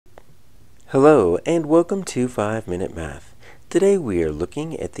Hello and welcome to 5-Minute Math. Today we are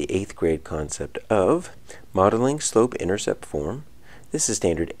looking at the 8th grade concept of modeling slope-intercept form. This is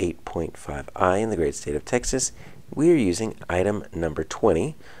standard 8.5i in the great state of Texas. We are using item number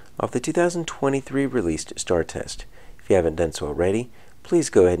 20 of the 2023 released STAAR test. If you haven't done so already, please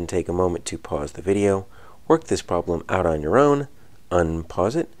go ahead and take a moment to pause the video, work this problem out on your own,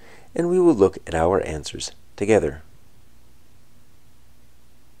 unpause it, and we will look at our answers together.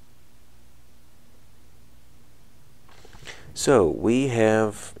 So we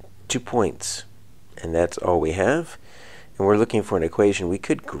have 2 points, and that's all we have. And we're looking for an equation. We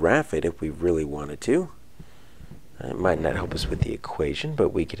could graph it if we really wanted to. It might not help us with the equation, but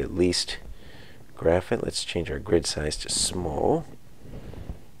we could at least graph it. Let's change our grid size to small.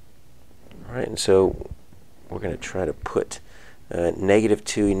 All right, and so we're going to try to put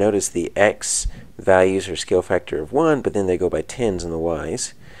 -2. You notice the x values are scale factor of 1, but then they go by tens on the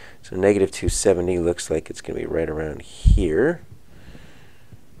y's. So -270 looks like it's going to be right around here,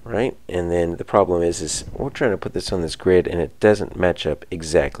 right? And then the problem is we're trying to put this on this grid and it doesn't match up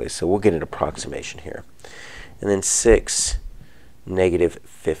exactly. So we'll get an approximation here. And then 6,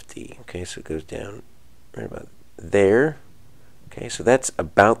 -50. Okay, so it goes down right about there. Okay, so that's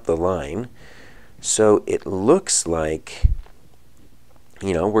about the line. So it looks like,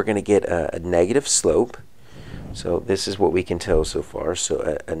 we're going to get a negative slope. So this is what we can tell so far.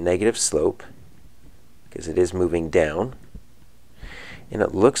 So a negative slope, because it is moving down. And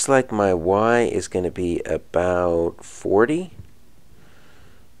it looks like my y is going to be about 40.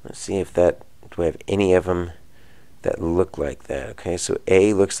 Let's see if do I have any of them that look like that. Okay, so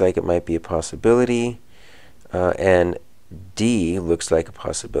A looks like it might be a possibility, and D looks like a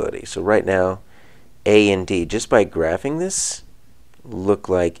possibility. So right now, A and D, just by graphing this, look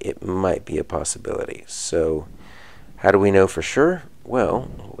like it might be a possibility. So how do we know for sure? Well,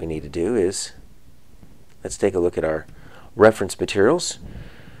 what we need to do is, let's take a look at our reference materials.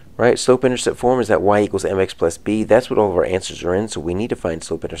 Right, slope-intercept form is that y equals mx+b. That's what all of our answers are in, so we need to find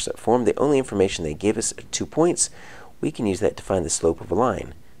slope-intercept form. The only information they give us are 2 points. We can use that to find the slope of a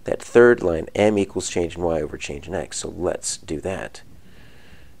line. That third line, m equals change in y over change in x. So let's do that.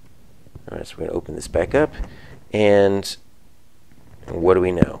 All right, so we're going to open this back up. And what do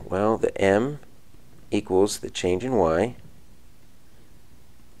we know? Well, the m equals the change in y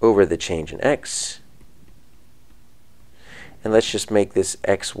over the change in x. And let's just make this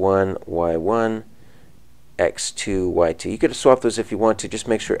x1, y1, x2, y2. You could swap those if you want to. Just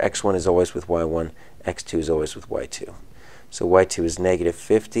make sure x1 is always with y1, x2 is always with y2. So y2 is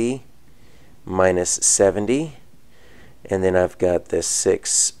 -50 minus 70. And then I've got the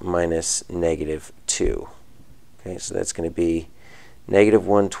 6 minus -2. Okay, so that's going to be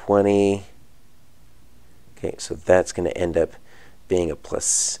 -120. Okay, so that's going to end up being a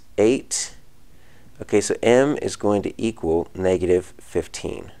 +8. Okay, so m is going to equal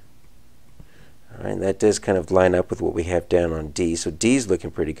 -15. All right, and that does kind of line up with what we have down on D. So D is looking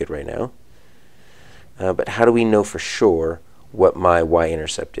pretty good right now. But how do we know for sure what my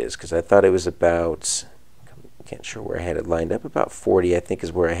y-intercept is? Because I thought it was about, I can't sure where I had it lined up, about 40 I think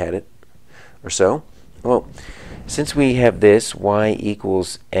is where I had it, or so. Well, since we have this, y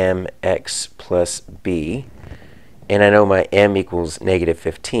equals mx+b, and I know my m equals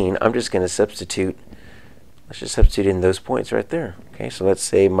 -15, I'm just going to substitute, let's just substitute in those points right there. Okay, so let's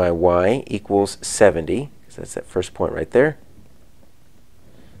say my y equals 70, because that's that first point right there.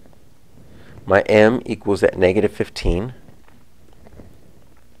 My m equals that -15.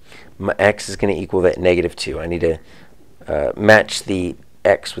 My x is going to equal that -2. I need to match the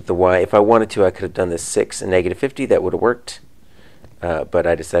x with the y. If I wanted to, I could have done the 6 and -50. That would have worked. But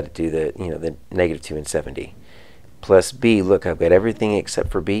I decided to do the -2 and 70. Plus b, look, I've got everything except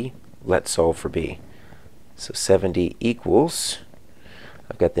for b. Let's solve for b. So 70 equals,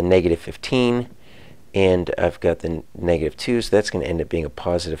 I've got the -15, and I've got the -2, so that's going to end up being a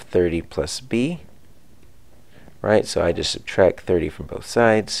 +30 plus b. Right, so I just subtract 30 from both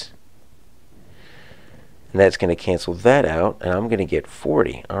sides. And that's going to cancel that out, and I'm going to get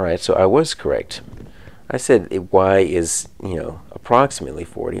 40. All right, so I was correct. I said y is, approximately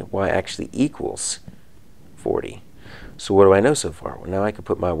 40. Y actually equals 40. So what do I know so far? Well, now I can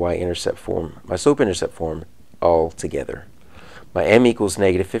put my y-intercept form, my slope-intercept form, all together. My m equals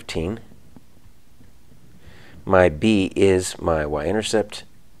 -15. My b is my y-intercept.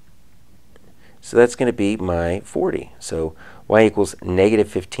 So that's going to be my 40. So y equals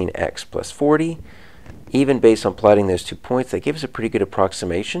 -15x plus 40. Even based on plotting those 2 points, that gives us a pretty good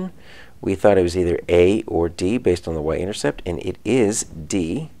approximation. We thought it was either A or D based on the y-intercept, and it is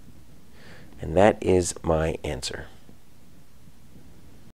D. And that is my answer.